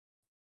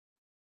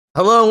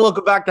Hello and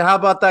welcome back to How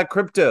About That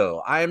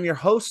Crypto. I am your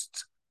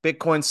host,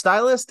 Bitcoin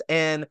Stylist,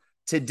 and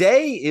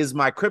today is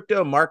my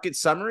crypto market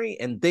summary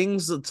and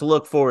things to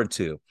look forward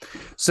to.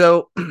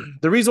 So,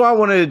 the reason why I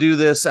wanted to do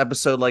this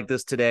episode like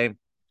this today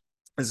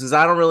is because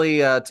I don't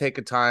really take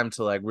a time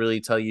to like really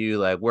tell you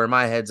like where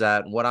my head's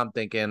at and what I'm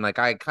thinking. Like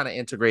I kind of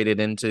integrate it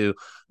into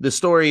the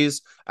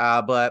stories,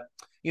 but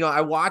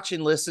I watch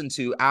and listen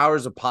to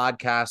hours of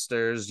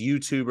podcasters,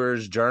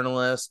 YouTubers,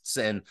 journalists,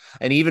 and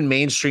even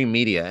mainstream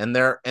media, and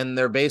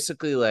they're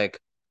basically like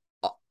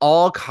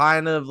all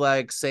kind of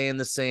like saying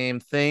the same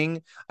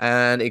thing,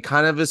 and it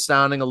kind of is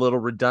sounding a little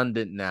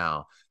redundant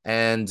now.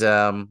 And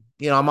I'm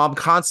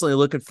constantly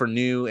looking for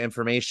new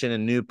information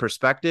and new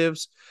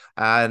perspectives,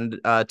 and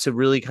to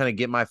really kind of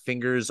get my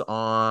fingers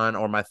on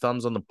or my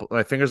fingers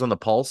on the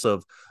pulse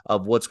of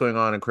what's going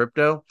on in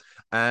crypto.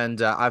 And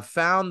I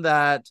found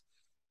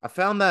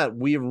that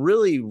we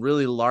really,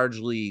 really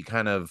largely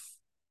kind of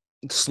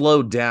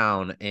slowed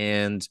down,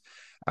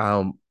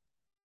 um,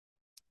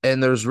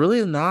 and there's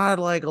really not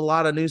like a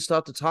lot of new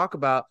stuff to talk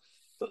about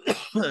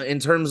in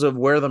terms of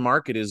where the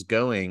market is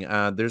going.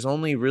 There's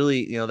only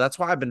really, that's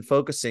why I've been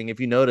focusing. If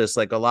you notice,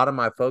 like a lot of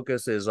my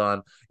focus is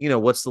on,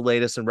 what's the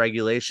latest in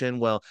regulation.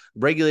 Well,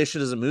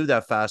 regulation doesn't move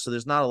that fast, so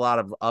there's not a lot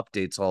of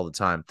updates all the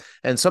time,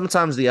 and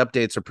sometimes the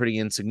updates are pretty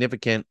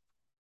insignificant.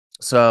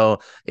 So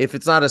if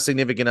it's not a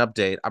significant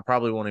update, I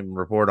probably won't even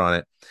report on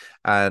it.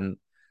 And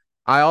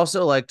I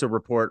also like to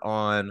report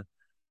on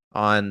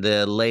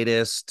the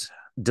latest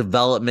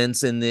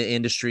developments in the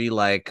industry,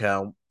 like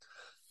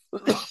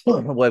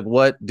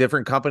what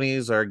different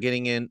companies are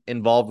getting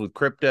involved with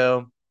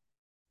crypto,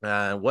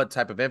 what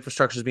type of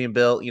infrastructure is being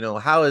built.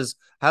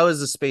 How is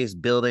the space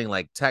building,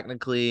 like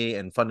technically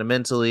and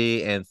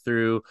fundamentally, and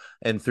through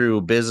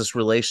business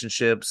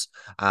relationships.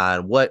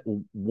 What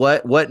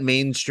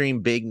mainstream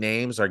big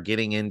names are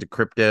getting into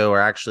crypto, or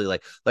actually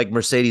like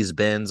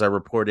Mercedes-Benz. I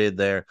reported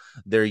they're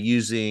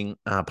using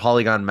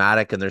Polygon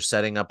Matic, and they're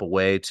setting up a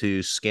way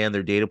to scan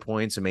their data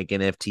points and make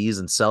NFTs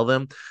and sell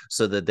them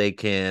so that they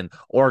can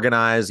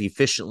organize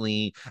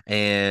efficiently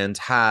and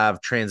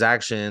have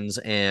transactions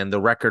and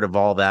the record of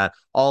all that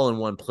all in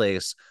one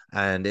place.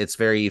 And it's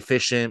very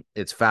efficient,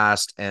 it's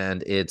fast,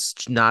 and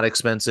it's not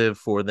expensive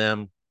for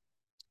them.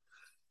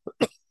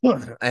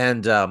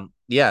 And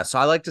yeah, so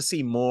I like to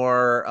see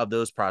more of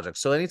those projects.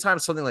 So anytime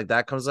something like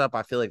that comes up,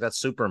 I feel like that's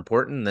super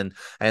important.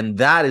 And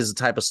that is the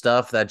type of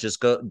stuff that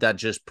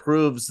just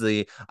proves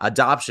the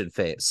adoption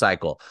phase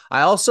cycle.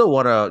 I also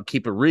want to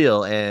keep it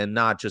real and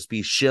not just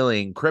be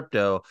shilling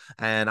crypto.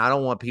 And I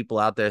don't want people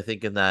out there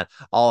thinking that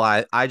all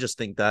I just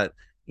think that,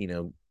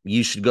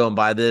 you should go and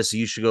buy this,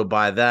 you should go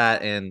buy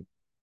that. And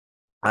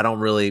I don't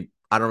really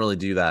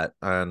do that.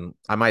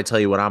 I might tell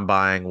you what I'm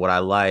buying, what I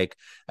like,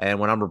 and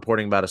when I'm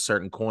reporting about a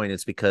certain coin,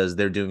 it's because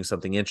they're doing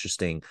something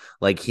interesting,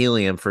 like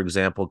Helium, for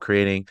example,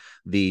 creating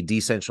the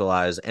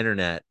decentralized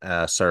internet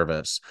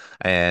service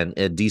and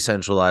a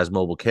decentralized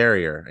mobile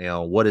carrier.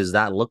 What does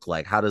that look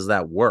like? How does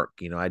that work?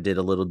 I did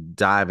a little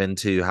dive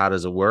into how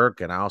does it work,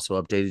 and I also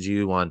updated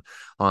you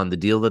on the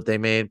deal that they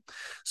made.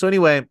 So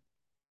anyway,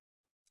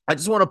 I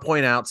just want to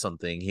point out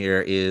something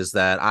here is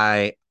that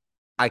I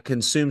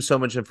consume so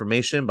much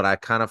information, but I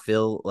kind of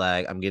feel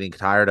like I'm getting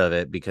tired of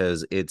it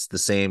because it's the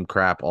same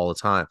crap all the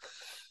time.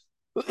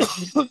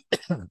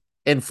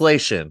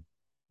 Inflation.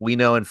 We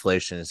know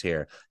inflation is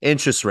here.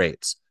 Interest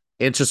rates.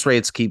 Interest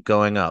rates keep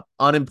going up.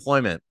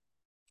 Unemployment.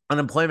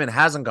 Unemployment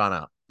hasn't gone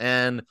up.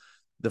 And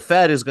the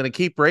Fed is going to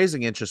keep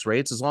raising interest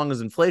rates as long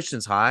as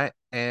inflation's high.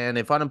 And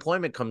if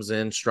unemployment comes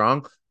in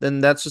strong, then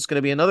that's just going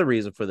to be another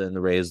reason for them to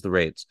raise the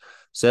rates.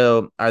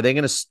 So are they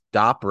going to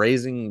stop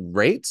raising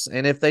rates?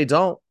 And if they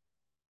don't,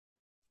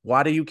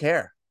 why do you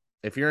care?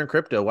 If you're in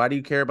crypto, why do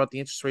you care about the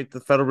interest rate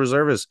the Federal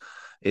Reserve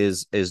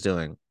is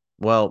doing?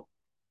 Well,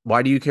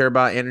 why do you care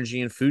about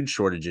energy and food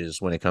shortages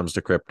when it comes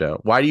to crypto?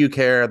 Why do you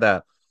care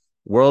that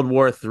World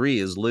War III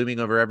is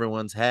looming over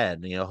everyone's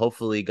head?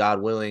 Hopefully,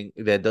 God willing,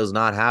 that does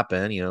not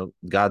happen.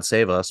 God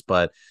save us,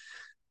 but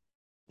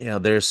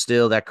there's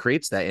still that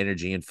creates that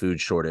energy and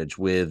food shortage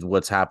with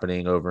what's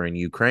happening over in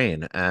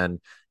Ukraine. And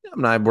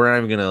we're not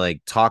even gonna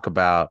like talk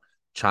about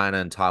China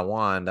and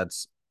Taiwan.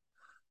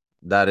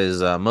 That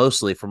is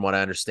mostly, from what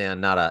I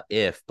understand, not a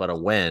if, but a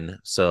when.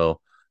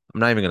 So I'm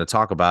not even going to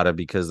talk about it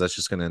because that's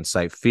just going to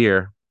incite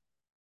fear,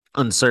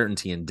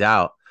 uncertainty, and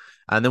doubt.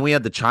 And then we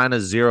have the China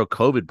zero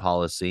COVID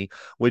policy,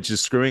 which is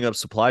screwing up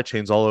supply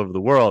chains all over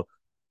the world.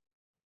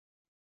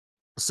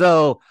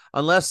 So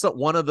unless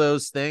one of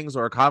those things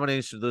or a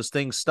combination of those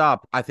things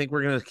stop, I think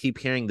we're going to keep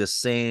hearing the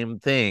same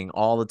thing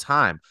all the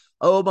time.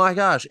 Oh my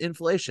gosh,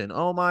 inflation.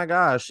 Oh my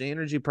gosh,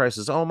 energy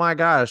prices. Oh my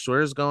gosh,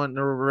 where's going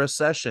to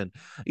recession?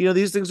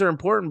 These things are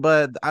important,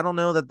 but I don't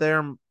know that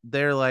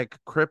they're like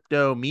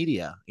crypto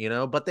media,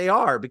 but they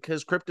are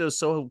because crypto is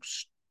so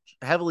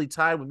heavily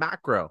tied with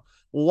macro.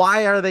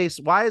 Why is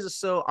it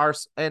so our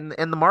and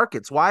the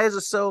markets? Why is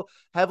it so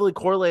heavily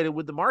correlated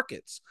with the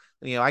markets?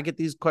 I get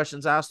these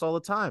questions asked all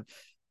the time.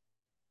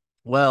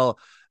 Well,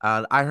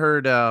 I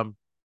heard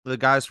the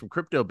guys from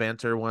Crypto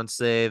Banter once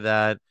say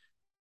that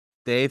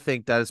They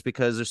think that it's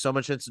because there's so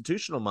much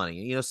institutional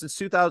money. Since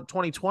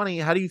 2020,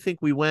 how do you think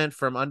we went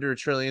from under $1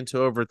 trillion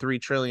to over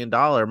 $3 trillion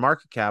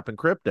market cap in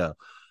crypto?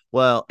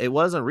 Well, it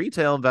wasn't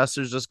retail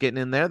investors just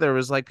getting in there. There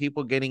was like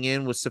people getting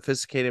in with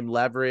sophisticated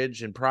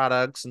leverage and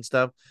products and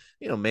stuff.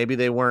 Maybe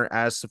they weren't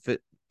as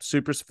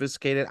super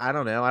sophisticated. I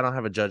don't know. I don't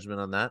have a judgment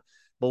on that.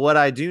 But what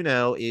I do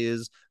know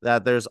is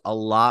that there's a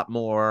lot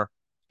more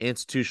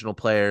institutional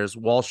players,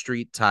 Wall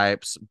Street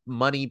types,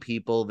 money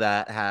people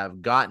that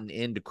have gotten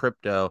into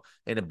crypto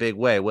in a big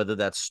way, whether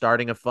that's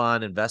starting a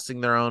fund,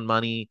 investing their own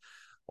money,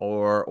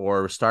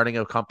 or starting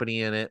a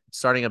company in it,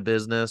 starting a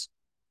business.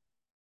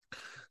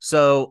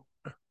 So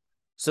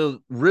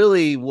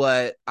really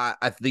what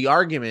the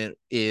argument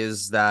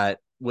is that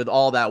with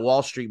all that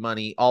Wall Street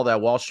money, all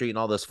that Wall Street and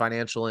all those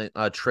financial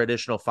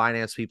traditional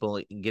finance people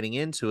getting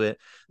into it,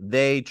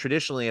 they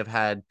traditionally have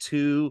had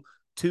two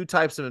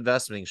types of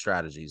investing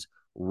strategies: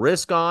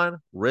 risk on,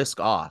 risk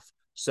off.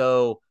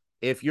 So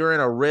if you're in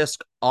a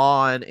risk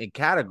on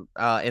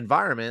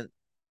environment,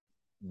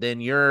 then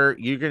you're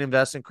going to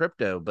invest in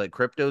crypto, but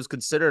crypto is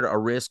considered a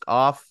risk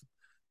off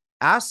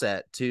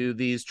asset to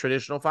these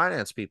traditional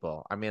finance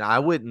people. I mean, I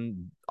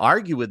wouldn't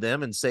argue with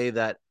them and say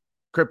that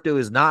crypto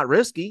is not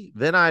risky.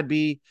 Then I'd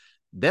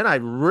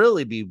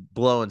really be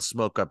blowing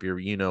smoke up your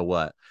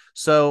what.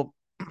 So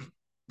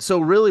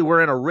really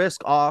we're in a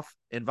risk off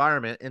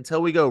environment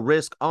until we go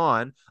risk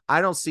on.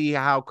 I don't see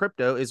how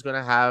crypto is going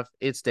to have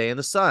its day in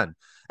the sun.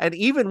 And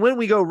even when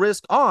we go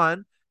risk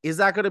on, is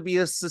that going to be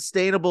a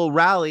sustainable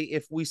rally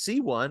if we see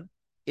one?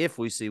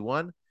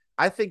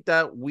 I think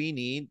that we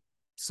need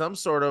some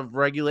sort of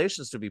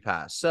regulations to be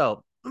passed.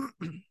 So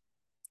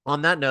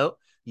on that note,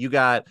 you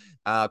got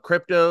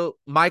crypto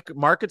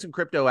markets and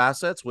crypto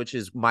assets, which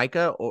is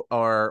MICA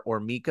or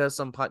MICA.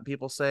 Some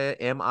people say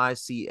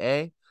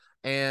MICA.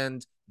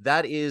 And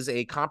that is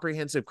a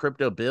comprehensive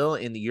crypto bill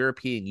in the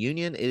European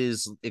Union. It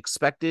is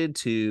expected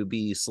to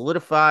be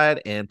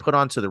solidified and put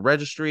onto the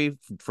registry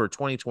for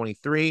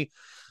 2023.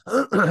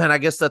 And I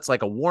guess that's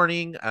like a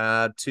warning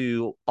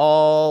to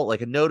all,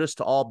 like a notice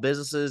to all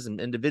businesses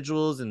and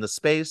individuals in the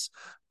space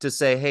to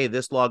say, hey,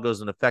 this law goes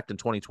into effect in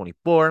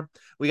 2024.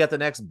 We got the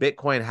next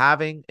Bitcoin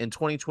halving in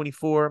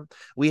 2024.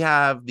 We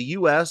have the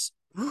U.S.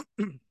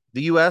 The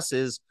U.S.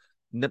 is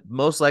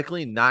most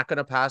likely not going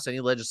to pass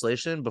any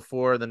legislation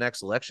before the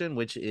next election,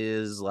 which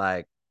is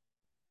like,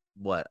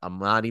 what, I'm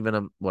not even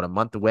a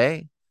month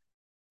away?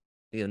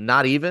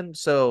 Not even.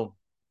 So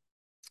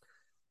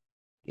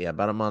yeah,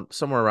 about a month,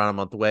 somewhere around a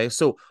month away.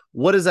 So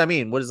what does that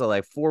mean? What is it,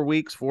 like 4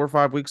 weeks, 4 or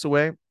 5 weeks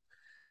away?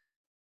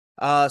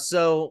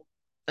 So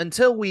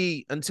until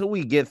we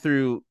get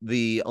through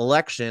the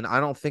election, I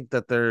don't think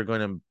that they're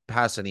going to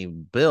pass any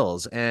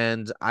bills,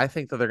 and I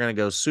think that they're going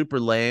to go super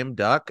lame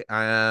duck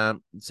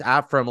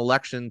from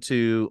election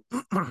to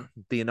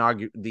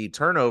the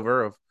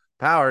turnover of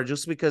power,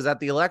 just because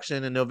at the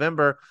election in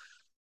November,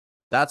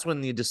 that's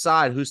when you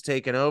decide who's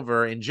taking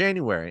over in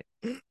January.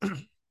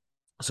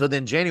 So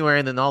then January,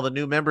 and then all the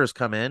new members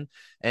come in,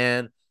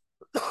 and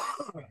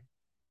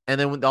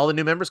then when all the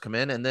new members come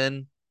in, and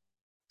then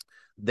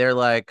they're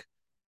like,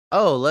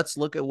 oh, let's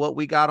look at what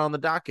we got on the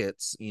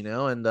dockets,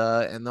 and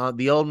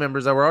the old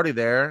members that were already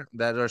there,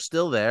 that are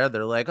still there,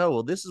 they're like, oh,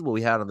 well, this is what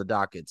we had on the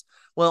dockets.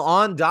 Well,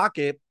 on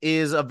docket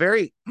is a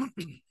very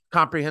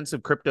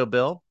comprehensive crypto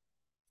bill,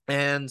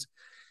 and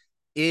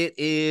it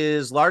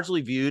is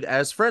largely viewed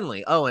as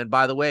friendly. Oh, and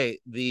by the way,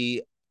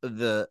 the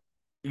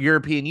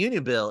European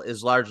Union bill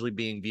is largely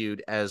being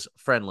viewed as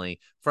friendly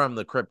from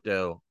the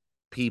crypto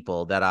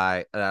people that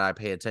I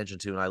pay attention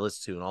to and I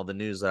listen to, and all the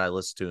news that I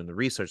listen to and the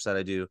research that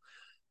I do.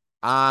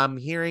 I'm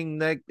hearing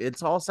that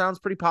it all sounds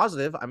pretty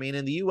positive. I mean,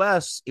 in the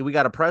U.S., we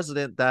got a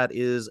president that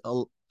is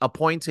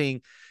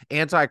appointing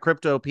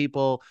anti-crypto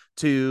people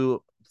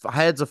to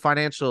heads of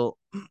financial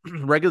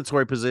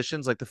regulatory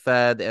positions like the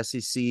Fed, the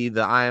SEC,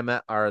 the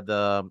IMF, or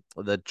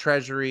the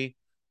Treasury.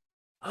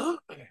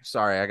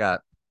 Sorry, I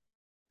got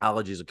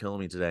allergies are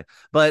killing me today.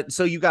 But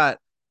so you got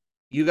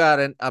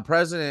a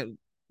president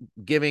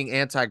giving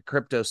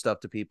anti-crypto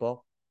stuff to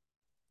people.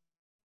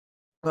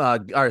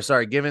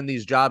 Giving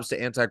these jobs to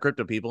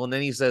anti-crypto people, and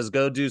then he says,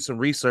 go do some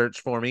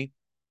research for me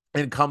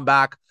and come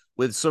back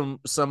with some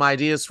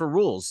ideas for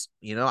rules.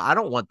 I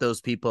don't want those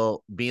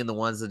people being the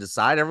ones that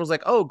decide. Everyone's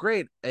like, oh,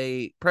 great,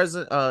 an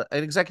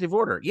executive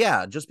order.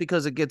 Yeah, just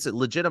because it gets it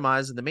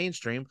legitimized in the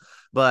mainstream.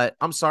 But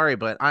I'm sorry,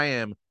 but I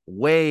am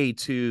way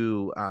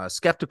too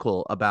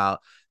skeptical about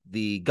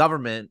the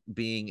government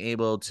being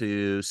able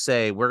to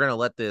say, we're going to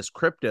let this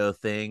crypto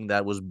thing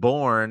that was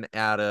born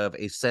out of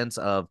a sense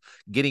of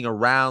getting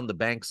around the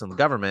banks and the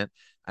government.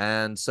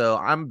 And so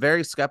I'm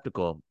very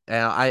skeptical.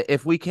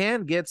 If we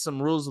can get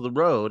some rules of the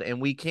road and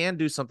we can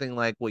do something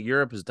like what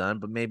Europe has done,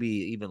 but maybe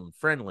even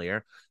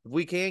friendlier, if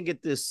we can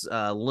get this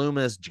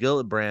Loomis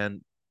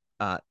Gillibrand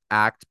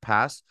act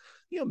passed,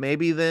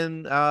 maybe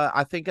then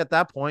I think at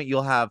that point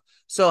you'll have.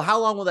 So how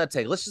long will that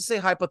take? Let's just say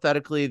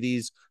hypothetically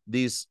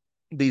these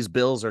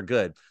bills are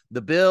good.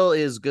 The bill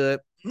is good.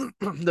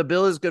 The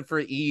bill is good for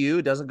EU.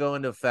 It doesn't go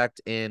into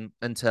effect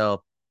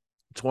until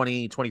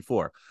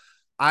 2024.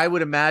 I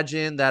would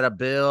imagine that a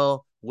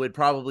bill would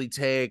probably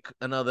take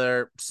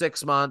another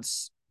 6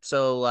 months.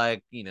 So,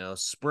 like,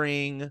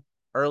 spring,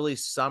 early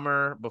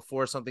summer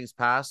before something's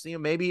passed,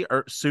 maybe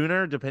or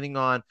sooner, depending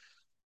on,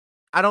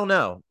 I don't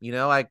know,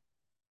 like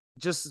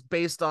just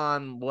based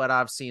on what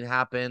I've seen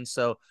happen.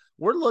 So,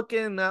 we're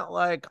looking at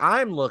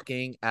I'm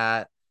looking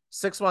at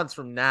 6 months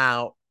from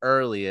now,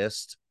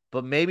 earliest,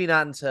 but maybe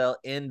not until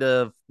end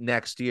of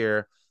next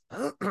year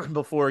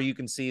before you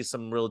can see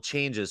some real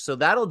changes. So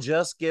that'll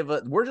just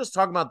we're just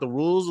talking about the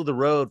rules of the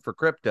road for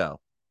crypto,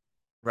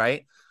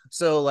 right?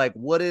 So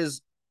what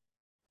is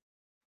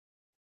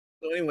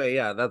so anyway,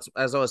 yeah, that's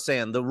as I was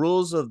saying, the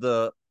rules of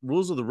the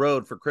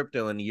road for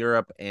crypto in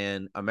Europe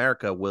and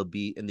America will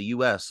be in the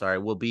US, sorry,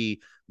 will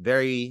be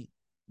very,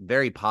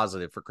 very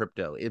positive for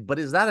crypto. But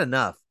is that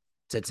enough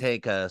to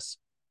take us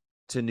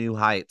to new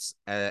heights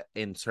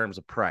in terms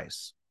of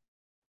price?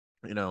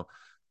 You know,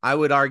 I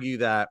would argue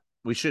that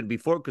we shouldn't be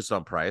focused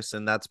on price,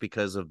 and that's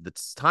because of the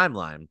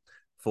timeline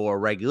for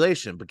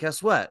regulation. But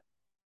guess what?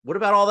 What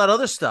about all that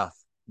other stuff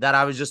that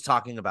I was just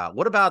talking about?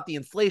 What about the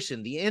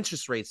inflation, the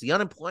interest rates, the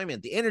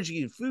unemployment, the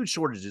energy and food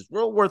shortages,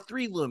 World War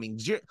III looming,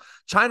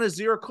 China's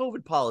zero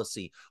COVID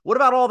policy? What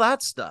about all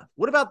that stuff?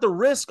 What about the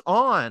risk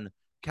on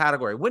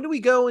category? When do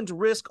we go into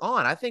risk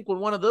on? I think when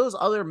one of those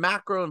other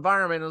macro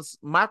environments,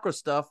 macro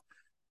stuff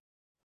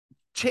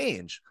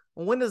change.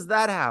 When does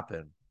that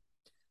happen?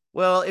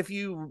 Well, if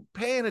you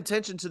paying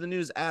attention to the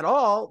news at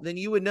all, then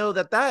you would know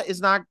that that is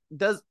not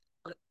does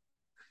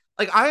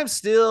I am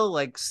still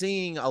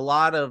seeing a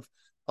lot of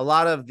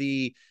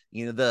the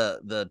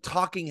the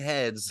talking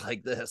heads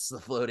like this, the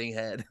floating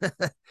head,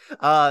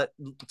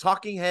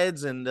 talking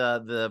heads and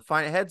the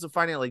heads of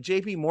finance like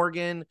JP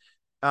Morgan.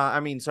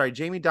 Jamie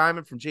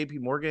Dimon from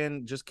JP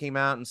Morgan just came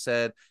out and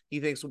said he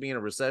thinks we'll be in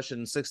a recession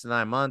in 6 to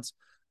 9 months.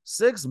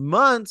 6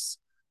 months,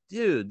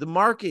 dude, the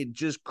market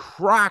just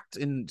cracked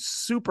in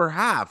super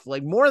half,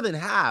 like more than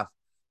half,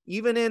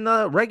 even in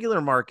a regular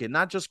market,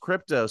 not just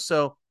crypto.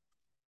 So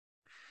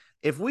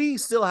if we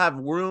still have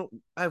room,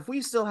 if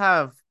we still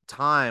have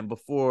time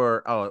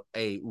before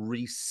a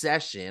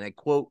recession, a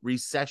quote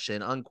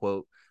recession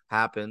unquote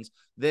happens,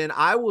 then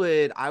I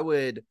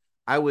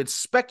would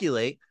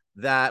speculate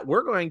that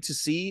we're going to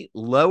see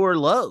lower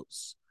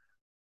lows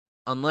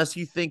unless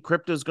you think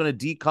crypto is going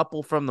to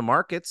decouple from the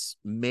markets,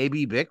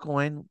 maybe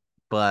Bitcoin,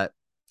 but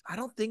I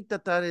don't think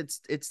that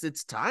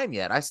it's time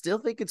yet. I still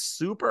think it's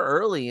super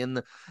early in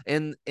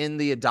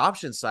the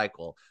adoption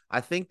cycle.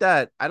 I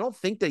don't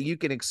think that you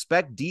can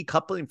expect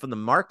decoupling from the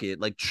market,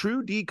 like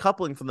true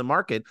decoupling from the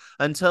market,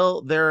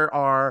 until there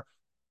are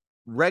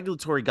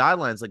regulatory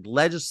guidelines like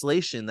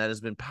legislation that has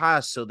been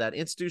passed so that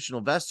institutional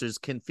investors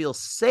can feel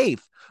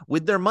safe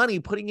with their money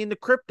putting into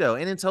crypto.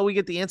 And until we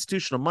get the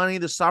institutional money,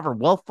 the sovereign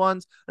wealth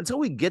funds, until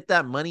we get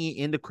that money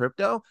into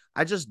crypto,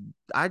 I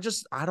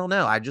don't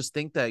know. I just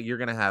think that you're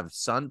going to have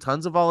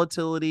tons of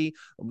volatility.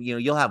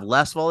 You'll have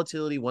less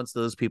volatility once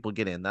those people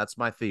get in. That's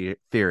my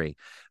theory.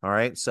 All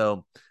right.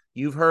 So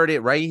you've heard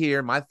it right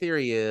here. My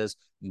theory is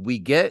we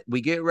get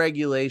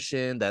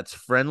regulation that's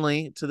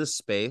friendly to the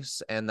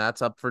space, and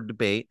that's up for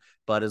debate.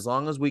 But as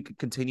long as we could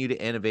continue to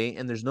innovate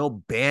and there's no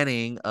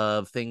banning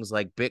of things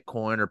like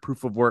Bitcoin or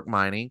proof of work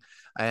mining,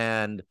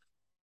 and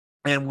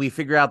we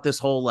figure out this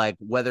whole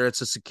whether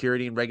it's a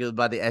security and regulated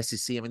by the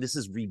SEC. I mean, this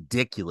is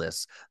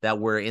ridiculous that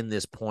we're in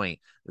this point,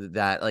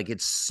 that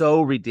it's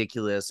so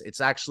ridiculous. It's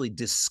actually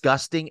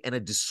disgusting and a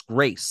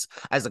disgrace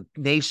as a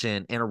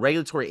nation and a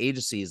regulatory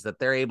agencies that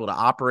they're able to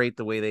operate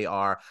the way they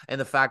are.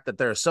 And the fact that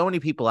there are so many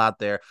people out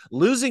there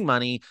losing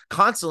money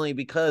constantly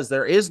because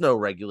there is no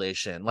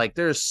regulation.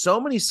 There's so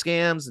many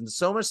scams and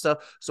so much stuff.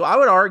 So I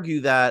would argue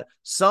that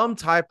some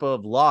type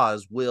of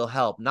laws will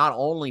help not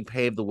only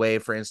pave the way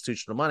for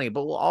institutional money,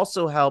 but will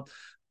also help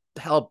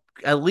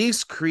at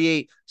least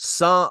create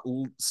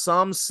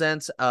some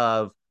sense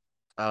of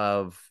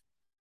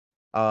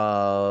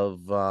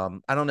I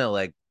don't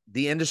know,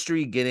 the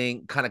industry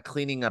getting kind of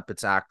cleaning up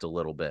its act a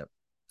little bit.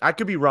 I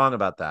could be wrong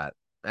about that,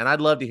 and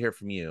I'd love to hear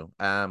from you.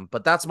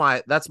 But that's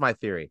my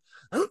theory.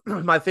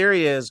 My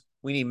theory is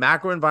we need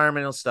macro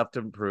environmental stuff to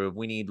improve.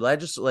 We need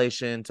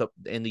legislation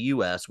in the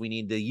US. We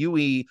need the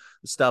UE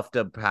stuff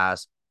to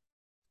pass,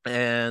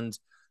 and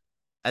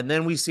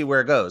then we see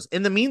where it goes.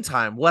 In the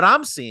meantime, what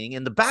I'm seeing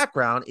in the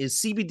background is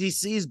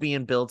CBDCs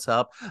being built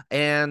up,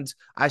 and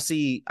I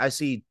see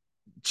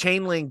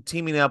Chainlink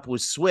teaming up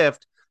with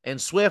Swift, and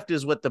Swift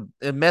is what the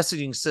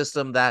messaging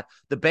system that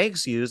the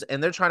banks use,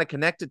 and they're trying to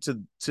connect it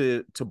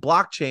to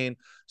blockchain.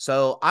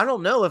 So I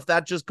don't know if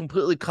that just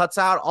completely cuts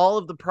out all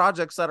of the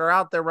projects that are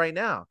out there right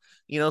now.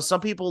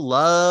 Some people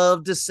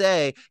love to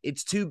say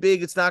it's too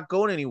big, it's not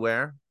going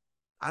anywhere.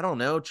 I don't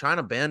know.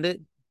 China banned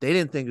it. They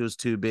didn't think it was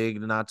too big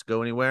not to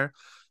go anywhere.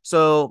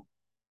 So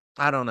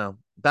I don't know.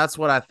 That's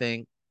what I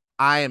think.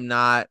 I am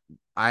not.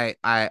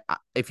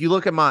 If you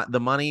look at the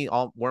money,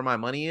 all where my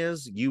money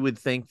is, you would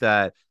think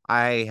that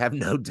I have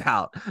no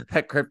doubt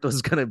that crypto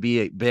is going to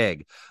be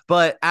big.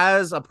 But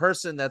as a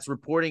person that's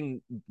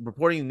reporting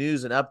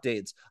news and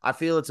updates, I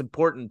feel it's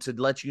important to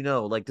let you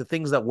know, like the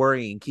things that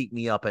worry and keep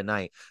me up at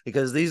night,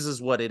 because this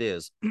is what it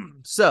is.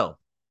 So,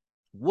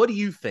 what do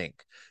you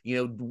think?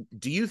 Do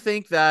you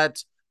think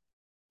that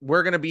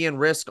we're going to be in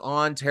risk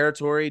on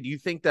territory? Do you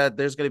think that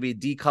there's going to be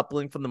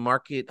decoupling from the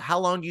market? How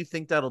long do you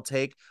think that'll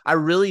take? I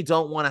really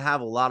don't want to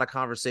have a lot of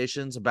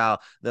conversations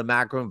about the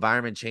macro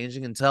environment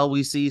changing until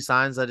we see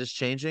signs that it's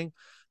changing,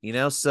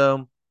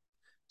 so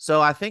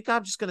I think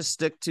I'm just going to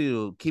stick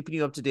to keeping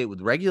you up to date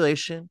with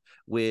regulation,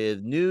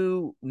 with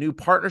new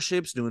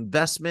partnerships, new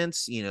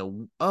investments,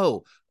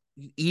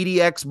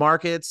 EDX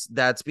markets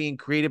that's being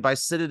created by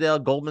Citadel,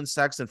 Goldman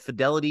Sachs, and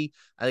Fidelity.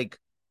 Like,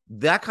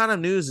 that kind of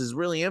news is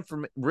really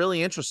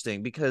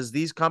interesting, because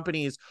these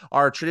companies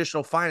are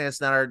traditional finance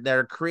that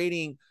are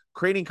creating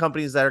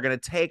companies that are going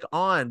to take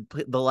on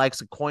the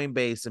likes of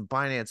Coinbase and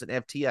Binance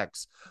and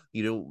FTX.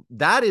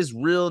 That is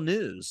real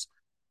news.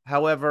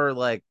 However,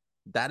 like,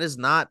 that is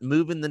not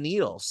moving the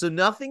needle. So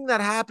nothing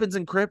that happens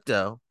in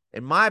crypto,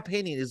 in my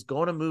opinion, is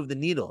going to move the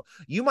needle.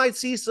 You might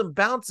see some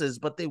bounces,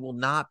 but they will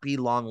not be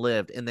long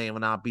lived and they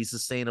will not be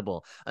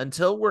sustainable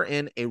until we're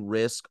in a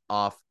risk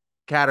off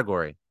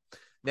category.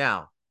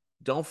 Now,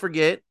 don't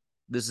forget,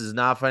 this is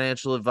not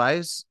financial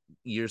advice.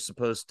 You're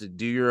supposed to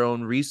do your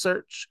own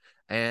research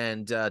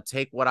and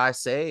take what I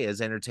say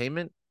as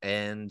entertainment,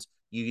 and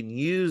you can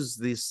use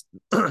this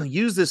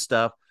use this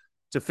stuff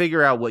to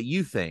figure out what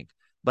you think.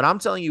 But I'm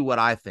telling you what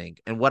I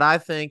think, and what I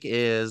think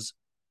is,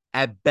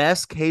 at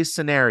best case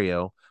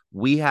scenario,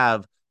 we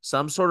have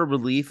some sort of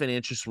relief in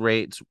interest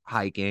rates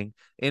hiking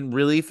and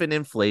relief in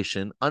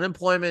inflation.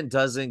 Unemployment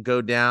doesn't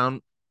go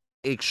down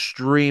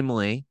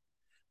extremely,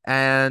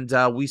 and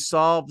we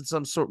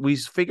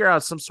figure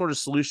out some sort of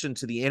solution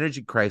to the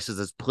energy crisis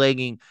that's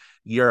plaguing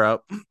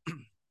Europe.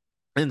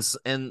 And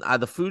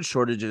the food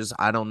shortages,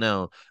 I don't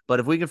know, but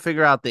if we can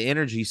figure out the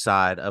energy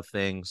side of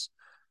things,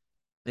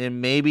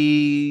 and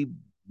maybe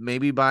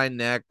by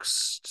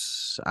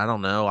next, I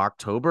don't know,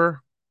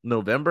 October,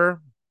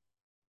 November,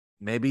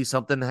 maybe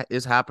something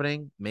is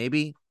happening.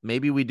 Maybe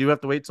we do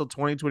have to wait till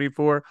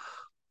 2024.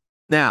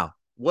 Now,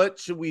 what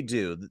should we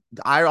do?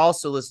 I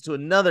also listened to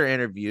another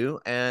interview,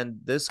 and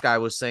this guy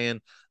was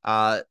saying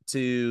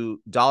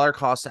to dollar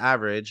cost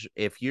average,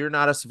 if you're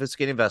not a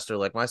sophisticated investor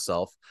like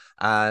myself,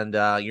 and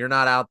you're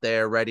not out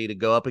there ready to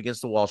go up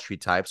against the Wall Street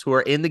types who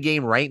are in the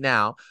game right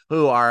now,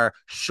 who are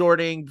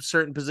shorting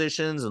certain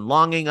positions and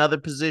longing other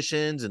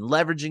positions and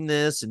leveraging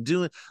this and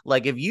doing,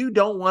 like, if you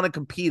don't want to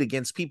compete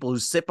against people who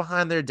sit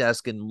behind their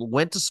desk and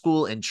went to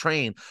school and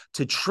train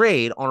to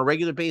trade on a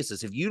regular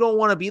basis, if you don't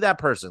want to be that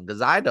person,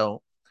 because I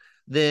don't,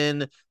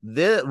 then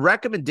the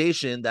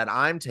recommendation that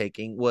I'm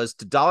taking was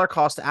to dollar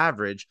cost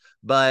average,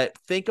 but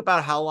think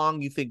about how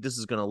long you think this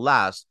is going to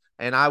last.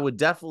 And I would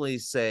definitely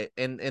say,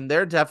 and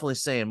they're definitely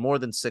saying more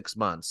than 6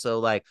 months. So,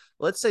 like,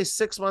 let's say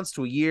 6 months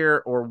to a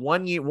year, or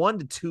 1 year, 1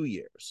 to 2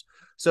 years.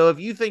 So if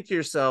you think to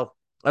yourself,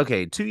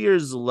 okay, 2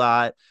 years is a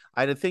lot,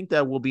 I think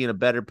that we'll be in a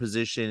better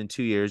position in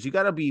 2 years. You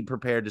got to be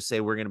prepared to say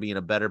we're going to be in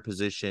a better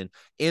position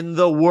in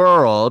the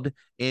world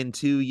in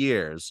 2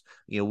 years.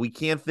 We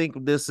can't think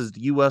of this as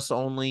US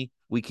only.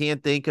 We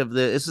can't think of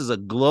this is a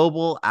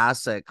global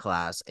asset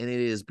class, and it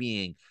is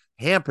being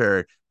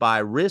hampered by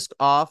risk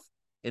off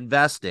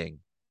investing.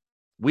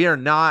 We are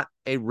not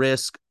a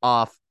risk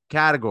off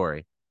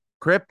category.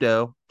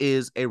 Crypto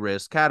is a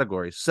risk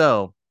category.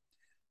 So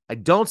I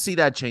don't see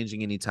that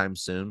changing anytime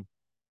soon,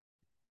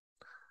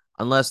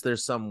 unless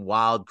there's some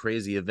wild,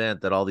 crazy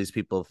event that all these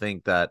people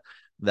think that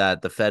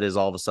the Fed is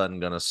all of a sudden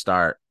going to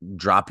start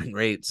dropping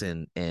rates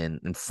and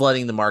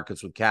flooding the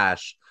markets with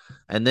cash,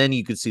 and then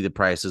you could see the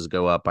prices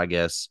go up, I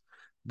guess.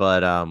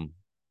 But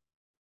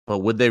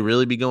would they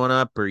really be going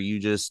up, or are you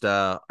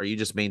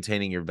just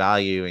maintaining your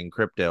value in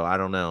crypto? I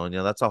don't know. And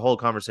that's a whole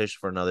conversation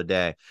for another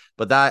day.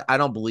 But that, I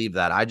don't believe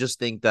that. I just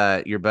think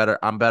that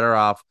I'm better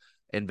off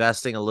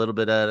investing a little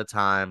bit at a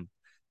time.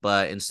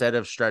 But instead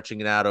of stretching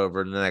it out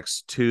over the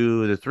next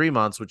 2 to 3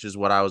 months, which is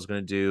what I was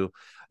going to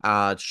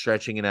do,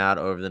 stretching it out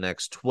over the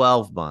next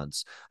 12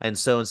 months. And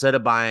so instead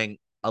of buying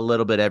a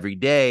little bit every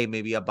day,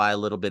 maybe I buy a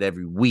little bit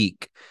every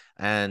week.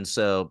 And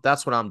so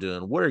that's what I'm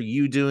doing. What are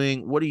you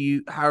doing?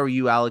 How are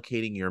you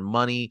allocating your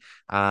money?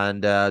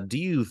 And do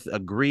you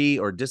agree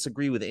or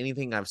disagree with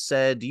anything I've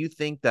said? Do you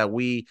think that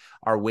we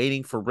are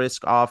waiting for a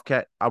risk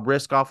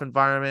off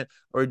environment?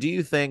 Or do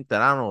you think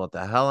that I don't know what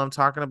the hell I'm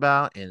talking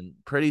about, and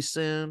pretty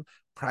soon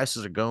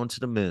prices are going to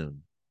the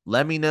moon?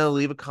 Let me know.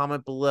 Leave a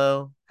comment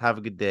below. Have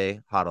a good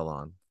day. Hodl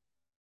on.